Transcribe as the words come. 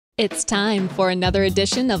It's time for another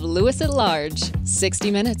edition of Lewis at Large,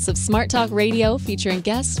 60 minutes of smart talk radio featuring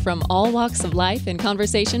guests from all walks of life in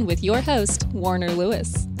conversation with your host, Warner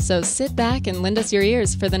Lewis. So sit back and lend us your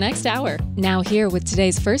ears for the next hour. Now here with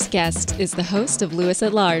today's first guest is the host of Lewis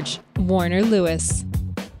at Large, Warner Lewis.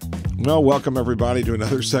 Well, welcome everybody to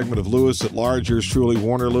another segment of Lewis at Large. Yours truly,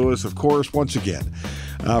 Warner Lewis, of course, once again,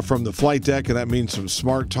 from the flight deck, and that means some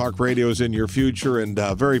smart talk radios in your future, and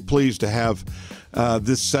very pleased to have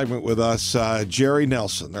this segment with us, Jerry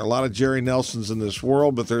Nelson. There are a lot of Jerry Nelsons in this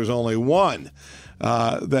world, but there's only one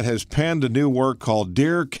that has penned a new work called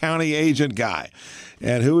Deer County Agent Guy.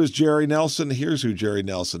 And who is Jerry Nelson? Here's who Jerry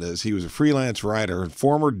Nelson is. He was a freelance writer and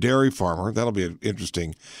former dairy farmer. That'll be an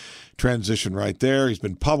interesting transition right there. He's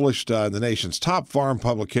been published in the nation's top farm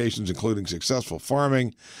publications, including Successful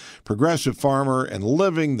Farming, Progressive Farmer, and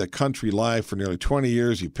Living the Country Life. For nearly 20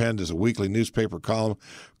 years, he penned as a weekly newspaper column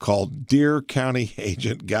called Deer County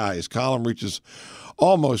Agent Guy. His column reaches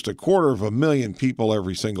almost 250,000 people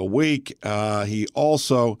every single week. He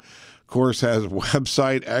also, of course, has a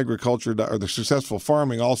website, Agriculture, or the Successful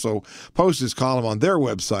Farming also posts his column on their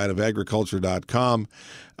website of agriculture.com.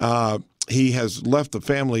 He has left the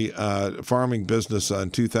family farming business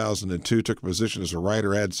in 2002, took a position as a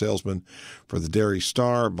writer, ad salesman for the Dairy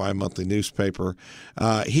Star, bi-monthly newspaper.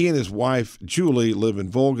 He and his wife, Julie, live in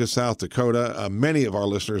Volga, South Dakota. Many of our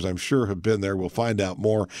listeners, I'm sure, have been there. We'll find out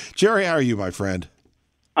more. Jerry, how are you, my friend?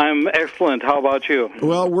 I'm excellent. How about you?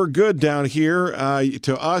 Well, we're good down here.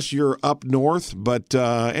 To us, you're up north. But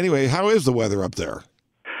anyway, how is the weather up there?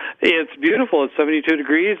 It's beautiful. It's 72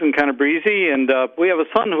 degrees and kind of breezy, and we have a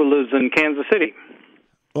son who lives in Kansas City.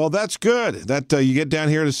 Well, that's good. That you get down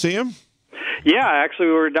here to see him? Yeah, actually,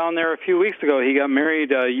 we were down there a few weeks ago. He got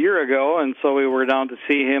married a year ago, and so we were down to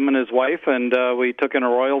see him and his wife, and we took in a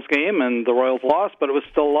Royals game, and the Royals lost, but it was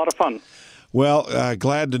still a lot of fun. Well,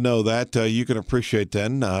 glad to know that. You can appreciate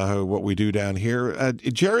then what we do down here.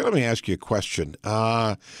 Jerry, let me ask you a question.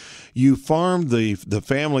 You farmed the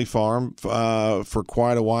family farm for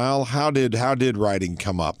quite a while. How did writing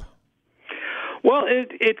come up? Well,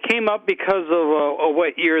 it came up because of a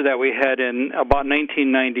wet year that we had in about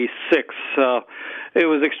 1996. It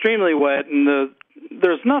was extremely wet, and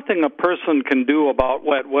there's nothing a person can do about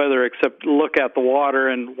wet weather except look at the water.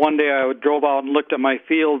 And one day I drove out and looked at my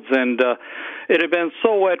fields, and it had been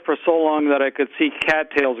so wet for so long that I could see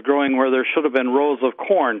cattails growing where there should have been rows of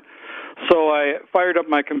corn. So I fired up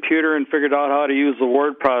my computer and figured out how to use the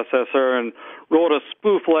word processor and wrote a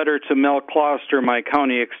spoof letter to Mel Kloster, my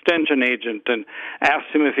county extension agent, and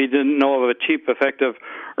asked him if he didn't know of a cheap, effective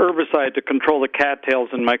herbicide to control the cattails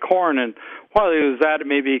in my corn. And while he was at it,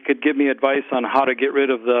 maybe he could give me advice on how to get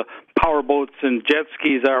rid of the power boats and jet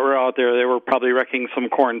skis that were out there. They were probably wrecking some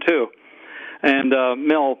corn, too. And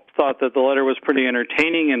Mel thought that the letter was pretty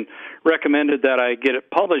entertaining and recommended that I get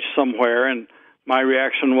it published somewhere. And my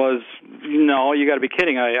reaction was, no, you got to be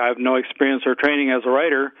kidding. I have no experience or training as a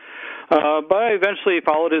writer. But I eventually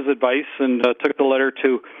followed his advice and took the letter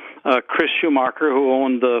to Chris Schumacher, who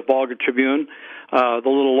owned the Volga Tribune, the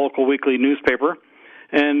little local weekly newspaper.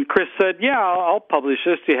 And Chris said, yeah, I'll publish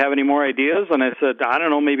this. Do you have any more ideas? And I said, I don't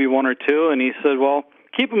know, maybe one or two. And he said, well,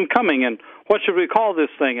 keep them coming. And what should we call this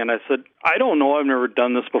thing? And I said, I don't know. I've never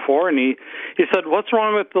done this before. And he said, what's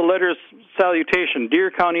wrong with the letter's salutation,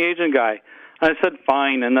 Deer County Agent Guy? I said,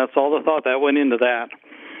 fine, and that's all the thought that went into that.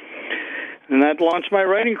 And that launched my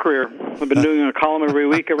writing career. I've been doing a column every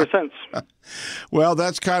week ever since. Well,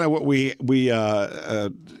 that's kind of what we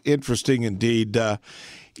interesting indeed. Let's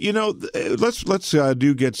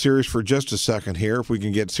do get serious for just a second here, if we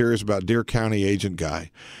can get serious about Deer County Agent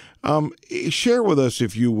Guy. Share with us,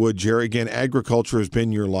 if you would, Jerry. Again, agriculture has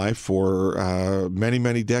been your life for many,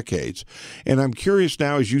 many decades. And I'm curious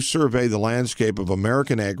now, as you survey the landscape of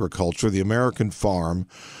American agriculture, the American farm,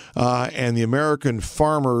 and the American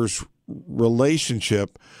farmer's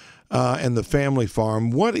relationship and the family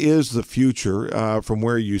farm, what is the future from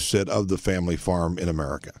where you sit of the family farm in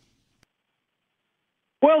America?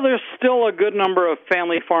 Well, there's still a good number of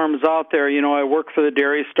family farms out there. You know, I work for the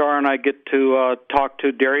Dairy Star, and I get to talk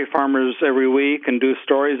to dairy farmers every week and do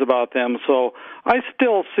stories about them. So I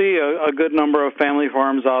still see a good number of family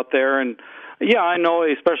farms out there. And, yeah, I know,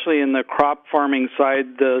 especially in the crop farming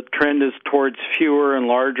side, the trend is towards fewer and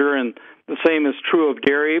larger, and the same is true of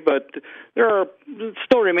dairy. But it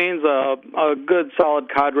still remains a good, solid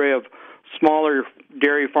cadre of smaller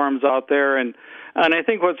dairy farms out there. And I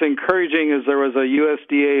think what's encouraging is there was a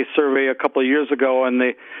USDA survey a couple of years ago, and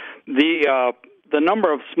the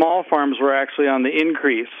number of small farms were actually on the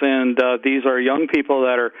increase. And these are young people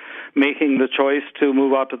that are making the choice to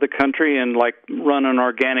move out to the country and run an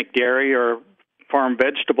organic dairy or farm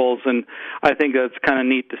vegetables, and I think that's kind of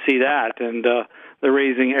neat to see that. And they're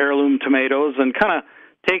raising heirloom tomatoes and kind of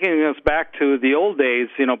taking us back to the old days,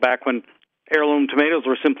 back when heirloom tomatoes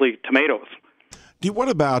were simply tomatoes. What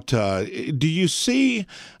about, do you see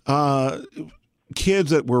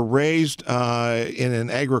kids that were raised in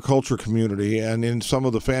an agriculture community and in some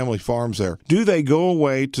of the family farms there, do they go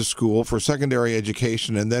away to school for secondary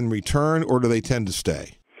education and then return, or do they tend to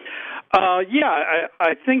stay?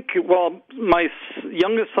 I think, my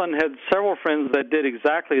youngest son had several friends that did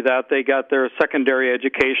exactly that. They got their secondary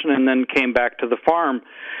education and then came back to the farm.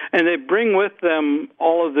 And they bring with them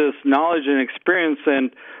all of this knowledge and experience,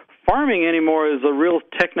 and farming anymore is a real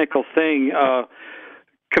technical thing.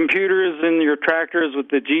 Computers in your tractors with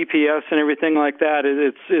the GPS and everything like that,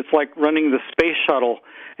 it's like running the space shuttle.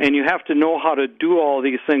 And you have to know how to do all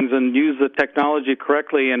these things and use the technology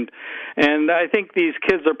correctly. And I think these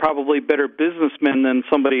kids are probably better businessmen than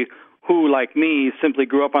somebody who, like me, simply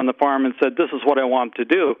grew up on the farm and said, this is what I want to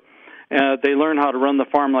do. They learn how to run the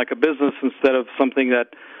farm like a business instead of something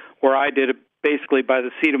where I did it basically by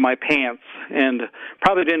the seat of my pants, and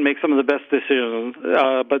probably didn't make some of the best decisions.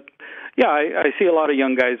 But, I see a lot of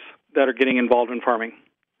young guys that are getting involved in farming.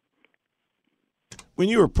 When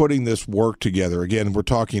you were putting this work together, again, we're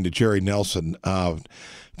talking to Jerry Nelson,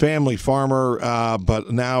 family farmer,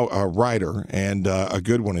 but now a writer, and a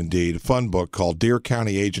good one indeed. A fun book called Deer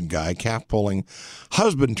County Agent Guy, Calf Pulling,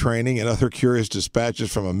 Husband Training, and Other Curious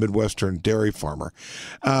Dispatches from a Midwestern Dairy Farmer.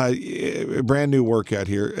 Brand new work out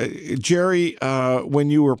here. Jerry, when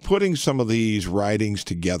you were putting some of these writings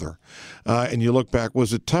together, and you look back,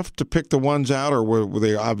 was it tough to pick the ones out, or were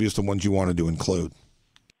they obvious the ones you wanted to include?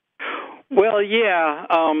 Well,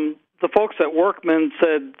 the folks at Workman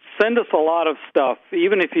said, send us a lot of stuff,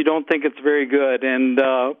 even if you don't think it's very good. And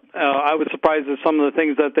I was surprised at some of the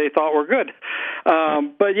things that they thought were good.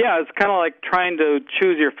 But it's kind of like trying to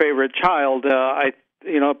choose your favorite child.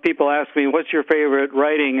 People ask me, what's your favorite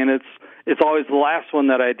writing? And it's always the last one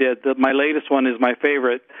that I did. My latest one is my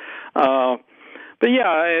favorite. There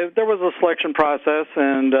was a selection process,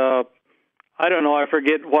 and I don't know, I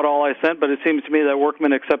forget what all I sent, but it seems to me that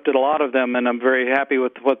Workman accepted a lot of them, and I'm very happy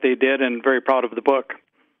with what they did and very proud of the book.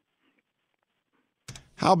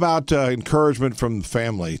 How about encouragement from the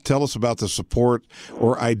family? Tell us about the support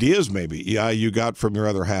or ideas maybe you got from your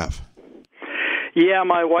other half. Yeah,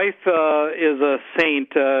 my wife is a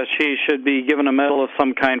saint. She should be given a medal of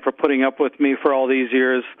some kind for putting up with me for all these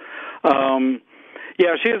years.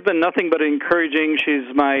 She has been nothing but encouraging.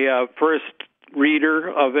 She's my first reader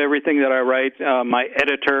of everything that I write, my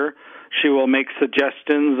editor. She will make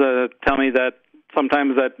suggestions, tell me that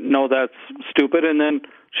sometimes that's stupid, and then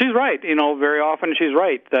she's right. Very often she's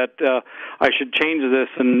right that I should change this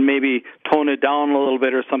and maybe tone it down a little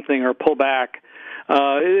bit or something, or pull back.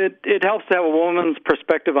 It helps to have a woman's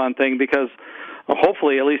perspective on things, because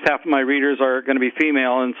hopefully at least half of my readers are going to be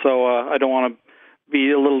female, and so I don't want to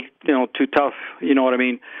be a little too tough. You know what I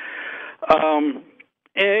mean?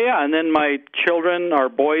 And then my children, our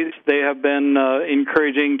boys, they have been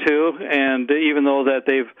encouraging too, and even though that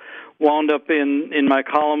they've wound up in my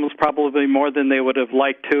columns probably more than they would have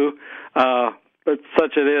liked to, but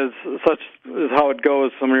such is how it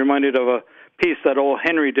goes. I'm reminded of a piece that old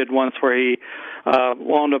Henry did once where he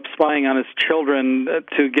wound up spying on his children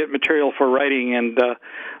to get material for writing, and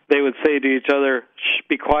they would say to each other, "Shh,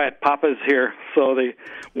 be quiet, Papa's here," so they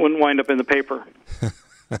wouldn't wind up in the paper.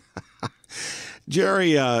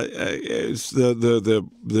 Jerry, the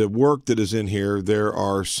work that is in here, there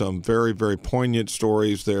are some very, very poignant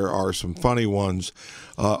stories. There are some funny ones,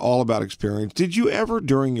 all about experience. Did you ever,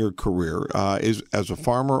 during your career, as a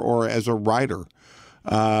farmer or as a writer,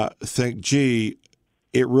 think, gee,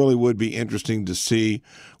 it really would be interesting to see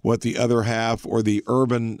what the other half or the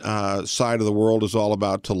urban side of the world is all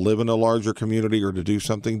about, to live in a larger community or to do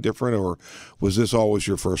something different, or was this always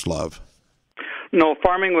your first love? No,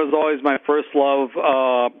 farming was always my first love.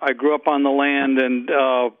 I grew up on the land, and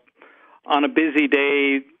on a busy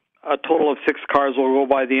day, a total of 6 cars will go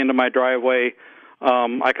by the end of my driveway.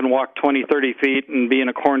 I can walk 20, 30 feet and be in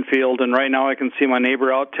a cornfield, and right now I can see my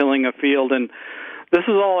neighbor out tilling a field, and this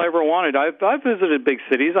is all I ever wanted. I've visited big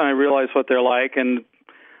cities, and I realize what they're like, and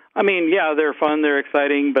I mean, they're fun, they're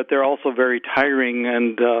exciting, but they're also very tiring,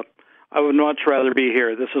 and I would much rather be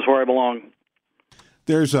here. This is where I belong.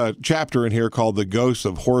 There's a chapter in here called The Ghosts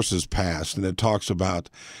of Horses Past, and it talks about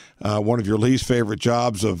one of your least favorite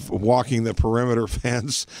jobs of walking the perimeter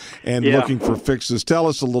fence and looking for fixes. Tell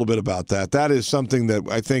us a little bit about that. That is something that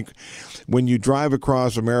I think when you drive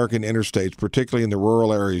across American interstates, particularly in the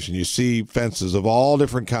rural areas, and you see fences of all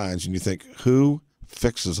different kinds, and you think, who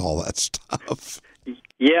fixes all that stuff?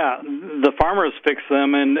 Yeah, the farmers fix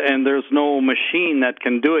them, and there's no machine that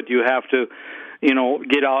can do it. You have to,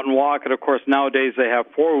 get out and walk it. Of course, nowadays they have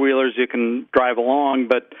four-wheelers you can drive along,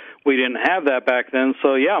 but we didn't have that back then.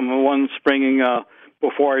 So, yeah, one spring,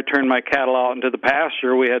 before I turned my cattle out into the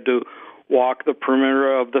pasture, we had to walk the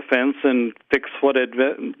perimeter of the fence and fix what had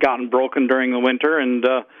gotten broken during the winter. And,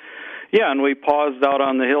 and we paused out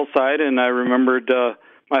on the hillside, and I remembered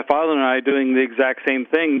my father and I doing the exact same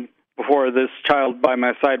thing before this child by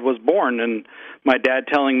my side was born, and my dad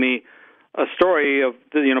telling me a story of,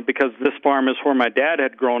 because this farm is where my dad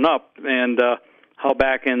had grown up, and how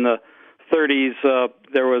back in the 30s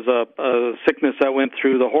there was a sickness that went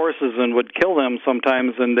through the horses and would kill them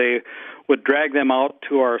sometimes, and they would drag them out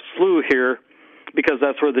to our slough here because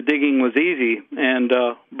that's where the digging was easy, and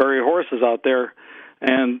bury horses out there.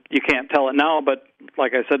 And you can't tell it now, but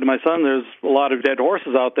like I said to my son, there's a lot of dead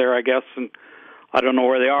horses out there, I guess, and I don't know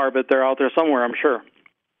where they are, but they're out there somewhere, I'm sure.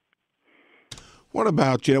 What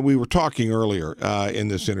about, we were talking earlier in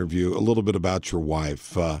this interview a little bit about your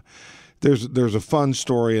wife. There's a fun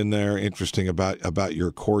story in there, interesting about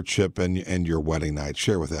your courtship and your wedding night.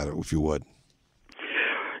 Share with that, if you would.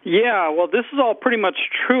 Yeah, well, this is all pretty much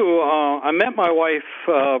true. I met my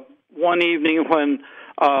wife one evening when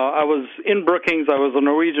I was in Brookings. I was a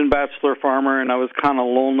Norwegian bachelor farmer, and I was kind of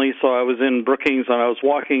lonely, so I was in Brookings, and I was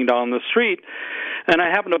walking down the street, and I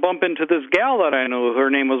happened to bump into this gal that I knew.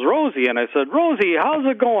 Her name was Rosie, and I said, "Rosie, how's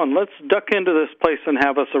it going? Let's duck into this place and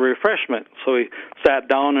have us a refreshment." So we sat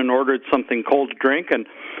down and ordered something cold to drink, and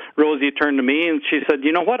Rosie turned to me, and she said,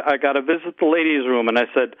 "You know what? I got to visit the ladies' room." And I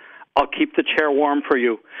said, "I'll keep the chair warm for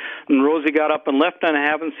you." And Rosie got up and left, and I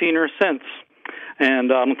haven't seen her since,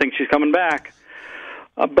 and I don't think she's coming back.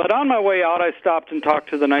 But on my way out, I stopped and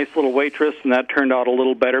talked to the nice little waitress, and that turned out a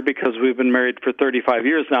little better because we've been married for 35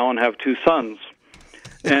 years now and have two sons.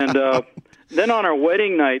 And then on our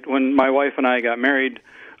wedding night, when my wife and I got married,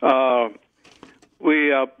 we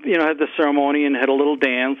had the ceremony and had a little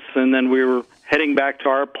dance, and then we were heading back to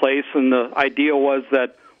our place, and the idea was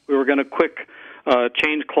that we were going to quick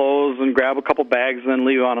change clothes and grab a couple bags and then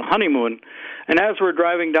leave on a honeymoon. And as we're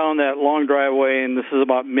driving down that long driveway, and this is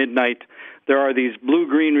about midnight, there are these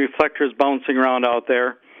blue-green reflectors bouncing around out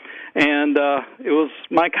there. And it was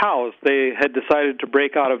my cows. They had decided to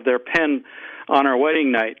break out of their pen on our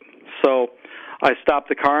wedding night. So I stopped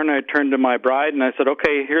the car, and I turned to my bride, and I said,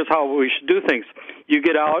 "Okay, here's how we should do things. You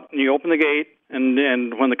get out, and you open the gate,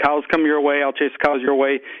 and when the cows come your way, I'll chase the cows your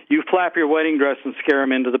way. You flap your wedding dress and scare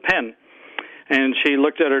them into the pen." And she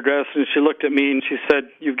looked at her dress, and she looked at me, and she said,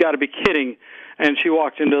 "You've got to be kidding." And she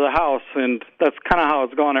walked into the house, and that's kind of how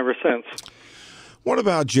it's gone ever since. What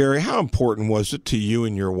about, Jerry? How important was it to you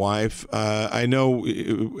and your wife? I know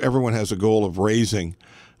everyone has a goal of raising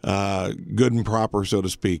good and proper, so to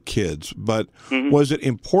speak, kids. But was it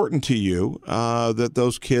important to you that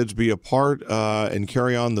those kids be a part and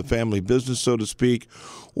carry on the family business, so to speak,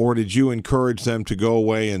 or did you encourage them to go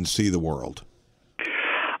away and see the world?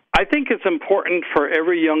 I think it's important for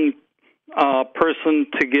every young person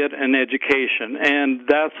to get an education, and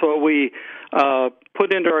that's what we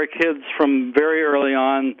put into our kids from very early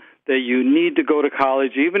on, that you need to go to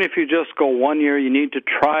college. Even if you just go 1 year, you need to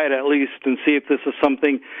try it at least and see if this is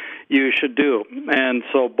something you should do. And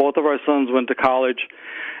so both of our sons went to college,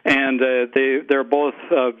 and they're both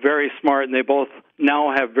very smart, and they both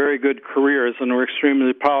now have very good careers, and we're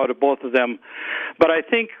extremely proud of both of them. But I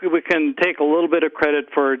think we can take a little bit of credit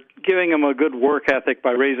for giving them a good work ethic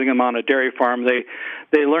by raising them on a dairy farm.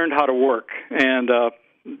 They learned how to work, and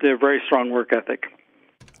they're very strong work ethic.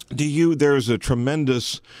 There's a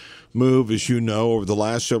tremendous move, as you know, over the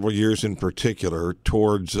last several years in particular,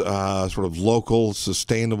 towards sort of local,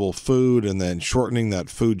 sustainable food and then shortening that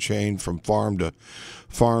food chain from farm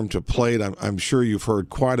to plate. I'm sure you've heard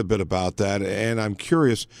quite a bit about that, and I'm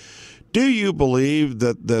curious, do you believe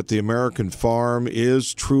that the American farm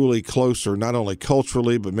is truly closer, not only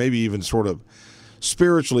culturally, but maybe even sort of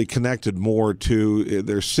spiritually connected more to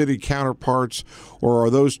their city counterparts, or are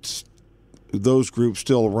those groups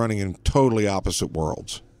still running in totally opposite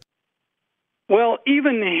worlds? Well,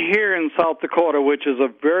 even here in South Dakota, which is a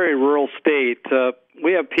very rural state,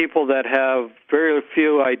 we have people that have very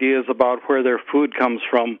few ideas about where their food comes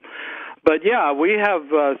from. But yeah, we have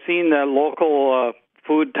seen that local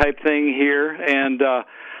food type thing here, and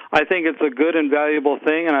I think it's a good and valuable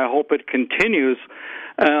thing, and I hope it continues.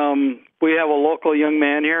 We have a local young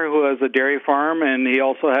man here who has a dairy farm, and he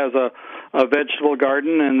also has a vegetable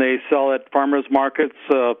garden, and they sell at farmers markets.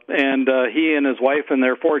 And he and his wife and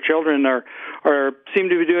their 4 children are seem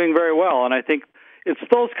to be doing very well. And I think it's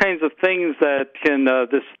those kinds of things that can,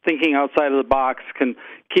 this thinking outside of the box can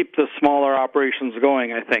keep the smaller operations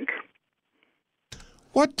going, I think.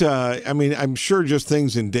 What, I'm sure just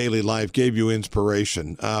things in daily life gave you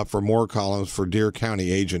inspiration for more columns for Deer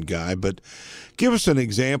County Agent Guy, but give us an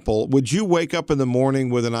example. Would you wake up in the morning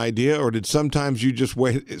with an idea, or did sometimes you just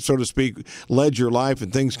wait, so to speak, led your life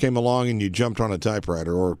and things came along and you jumped on a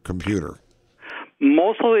typewriter or computer?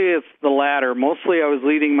 Mostly it's the latter. Mostly I was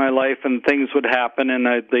leading my life and things would happen and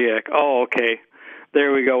I'd be like, oh, okay,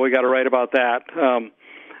 there we go, we got to write about that.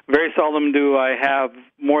 Very seldom do I have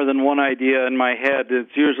more than one idea in my head.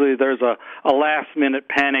 It's usually there's a last-minute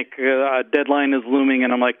panic. A deadline is looming,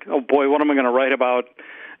 and I'm like, oh, boy, what am I going to write about?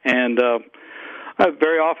 And I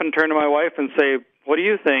very often turn to my wife and say, what do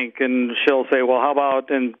you think? And she'll say, well, how about,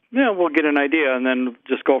 and we'll get an idea, and then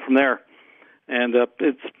just go from there. And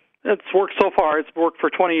it's worked so far. It's worked for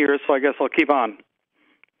 20 years, so I guess I'll keep on.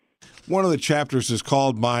 One of the chapters is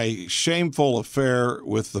called My Shameful Affair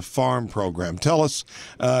with the Farm Program. Tell us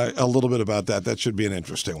a little bit about that. That should be an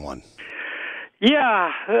interesting one.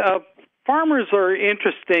 Yeah, farmers are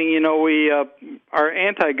interesting. We are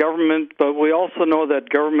anti-government, but we also know that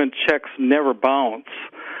government checks never bounce.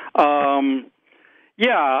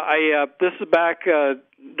 This is back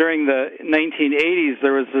during the 1980s.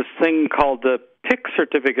 There was this thing called the PIC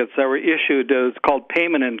certificates that were issued. It was called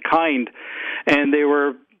payment in kind, and they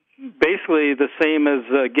were basically the same as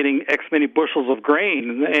getting X many bushels of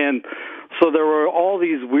grain. And so there were all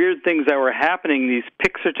these weird things that were happening. These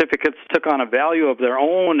PIC certificates took on a value of their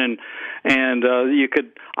own, and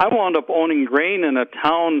I wound up owning grain in a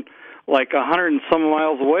town like 100 and some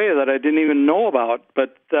miles away that I didn't even know about.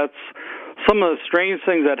 But that's some of the strange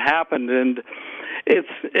things that happened, and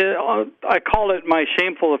I call it my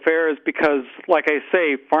shameful affairs because, like I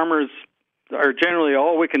say, farmers are generally,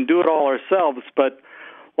 we can do it all ourselves, but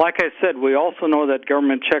like I said, we also know that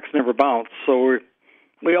government checks never bounce, so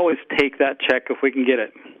we always take that check if we can get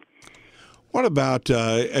it. What about,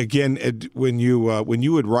 again, when you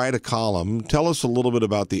would write a column, tell us a little bit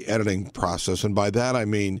about the editing process. And by that, I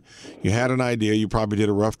mean you had an idea, you probably did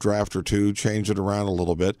a rough draft or two, changed it around a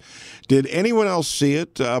little bit. Did anyone else see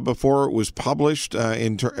it before it was published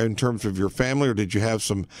in terms of your family, or did you have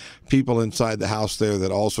some people inside the house there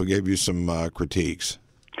that also gave you some critiques?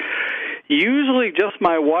 Usually just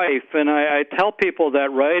my wife, and I tell people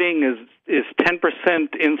that writing is 10%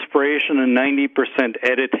 inspiration and 90%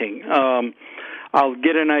 editing. I'll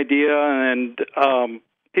get an idea, and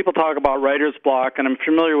people talk about writer's block, and I'm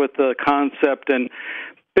familiar with the concept, and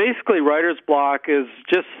basically writer's block is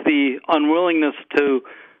just the unwillingness to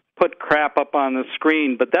put crap up on the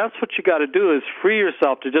screen, but that's what you got to do is free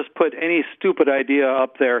yourself to just put any stupid idea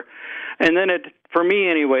up there. And then for me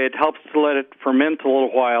anyway, it helps to let it ferment a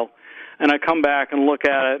little while. And I come back and look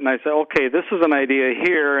at it, and I say, okay, this is an idea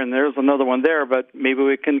here, and there's another one there, but maybe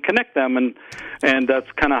we can connect them, and that's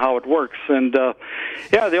kind of how it works. And,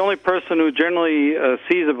 the only person who generally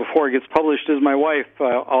sees it before it gets published is my wife.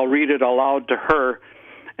 I'll read it aloud to her,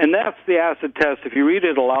 and that's the acid test. If you read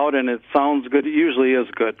it aloud and it sounds good, it usually is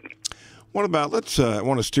good. What about, I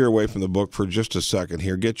want to steer away from the book for just a second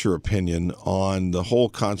here, get your opinion on the whole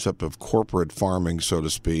concept of corporate farming, so to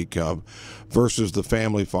speak, versus the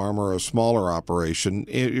family farm or a smaller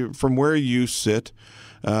operation. From where you sit,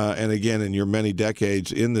 and again, in your many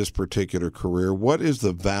decades in this particular career, what is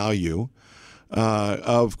the value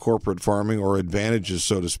of corporate farming or advantages,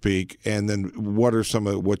 so to speak, and then what are some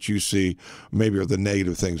of what you see maybe are the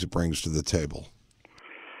negative things it brings to the table?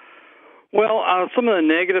 Well, some of the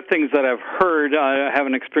negative things that I've heard, I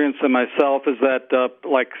haven't experienced them myself, is that,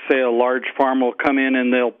 say, a large farm will come in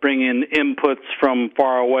and they'll bring in inputs from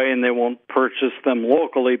far away and they won't purchase them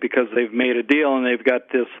locally because they've made a deal and they've got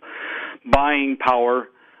this buying power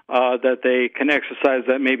that they can exercise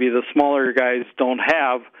that maybe the smaller guys don't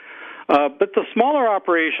have. But the smaller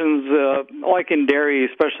operations, like in dairy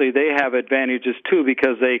especially, they have advantages too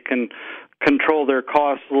because they can control their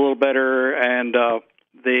costs a little better and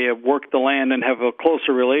they work the land and have a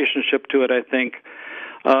closer relationship to it, I think.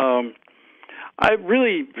 I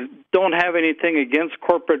really don't have anything against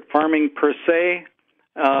corporate farming per se.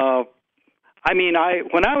 When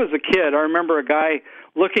I was a kid, I remember a guy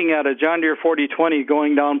looking at a John Deere 4020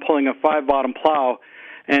 going down pulling a 5-bottom plow,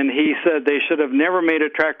 and he said they should have never made a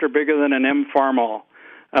tractor bigger than an M Farmall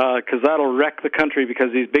because that'll wreck the country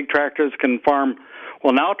because these big tractors can farm.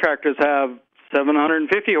 Well, now tractors have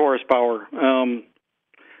 750 horsepower.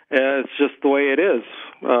 It's just the way it is,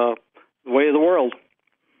 the way of the world.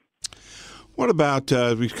 What about,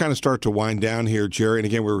 we kind of start to wind down here, Jerry, and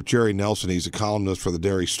again, we're with Jerry Nelson. He's a columnist for the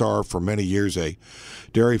Dairy Star for many years, a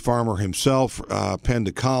dairy farmer himself, penned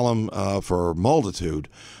a column for a multitude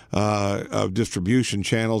of distribution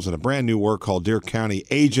channels and a brand new work called Deer County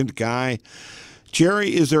Agent Guy.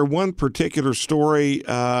 Jerry, is there one particular story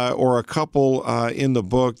or a couple in the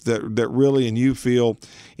book that really, and you feel,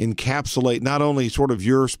 encapsulate not only sort of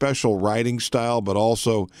your special writing style, but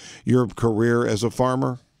also your career as a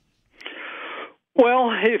farmer?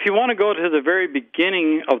 Well, if you want to go to the very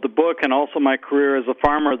beginning of the book and also my career as a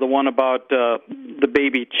farmer, the one about the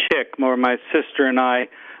baby chick, where my sister and I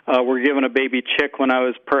were given a baby chick when I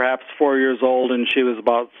was perhaps 4 years old and she was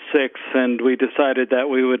about 6, and we decided that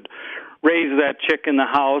we would raise that chick in the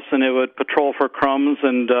house and it would patrol for crumbs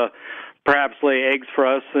and perhaps lay eggs for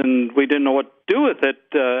us, and we didn't know what to do with it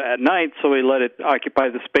at night, so we let it occupy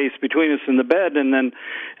the space between us in the bed, and then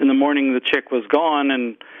in the morning the chick was gone,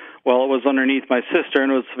 and well, it was underneath my sister,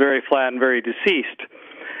 and it was very flat and very deceased.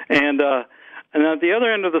 And at the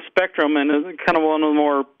other end of the spectrum, and kind of one of the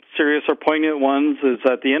more serious or poignant ones, is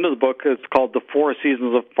at the end of the book. It's called The 4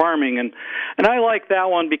 Seasons of Farming, and I like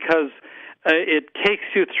that one because it takes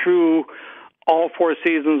you through all 4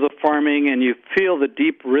 seasons of farming, and you feel the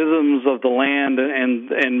deep rhythms of the land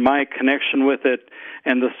and my connection with it,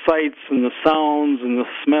 and the sights and the sounds and the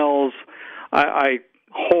smells. I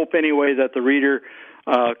hope anyway that the reader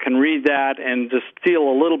can read that and just feel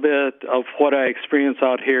a little bit of what I experience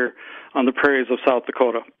out here on the prairies of South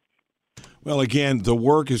Dakota. Well, again, the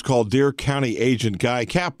work is called Deer County Agent Guy,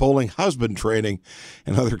 Cap Bowling, Husband Training,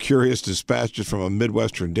 and other curious dispatches from a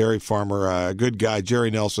Midwestern dairy farmer. Good guy, Jerry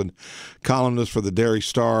Nelson, columnist for the Dairy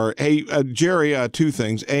Star. Hey, Jerry, 2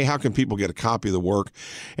 things. A, how can people get a copy of the work?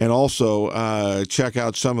 And also check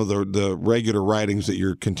out some of the regular writings that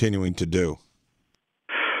you're continuing to do.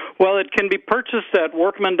 Well, it can be purchased at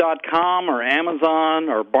workman.com or Amazon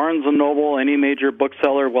or Barnes & Noble. Any major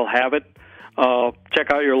bookseller will have it.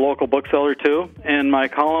 Check out your local bookseller, too. And my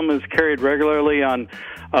column is carried regularly on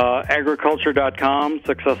agriculture.com,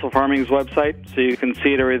 Successful Farming's website, so you can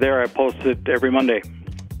see it over there. I post it every Monday.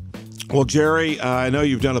 Well, Jerry, I know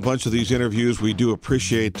you've done a bunch of these interviews. We do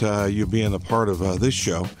appreciate you being a part of this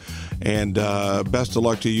show. And best of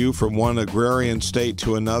luck to you from one agrarian state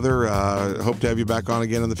to another. Hope to have you back on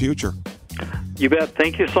again in the future. You bet.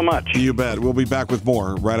 Thank you so much. You bet. We'll be back with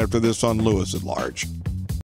more right after this on Lewis at Large.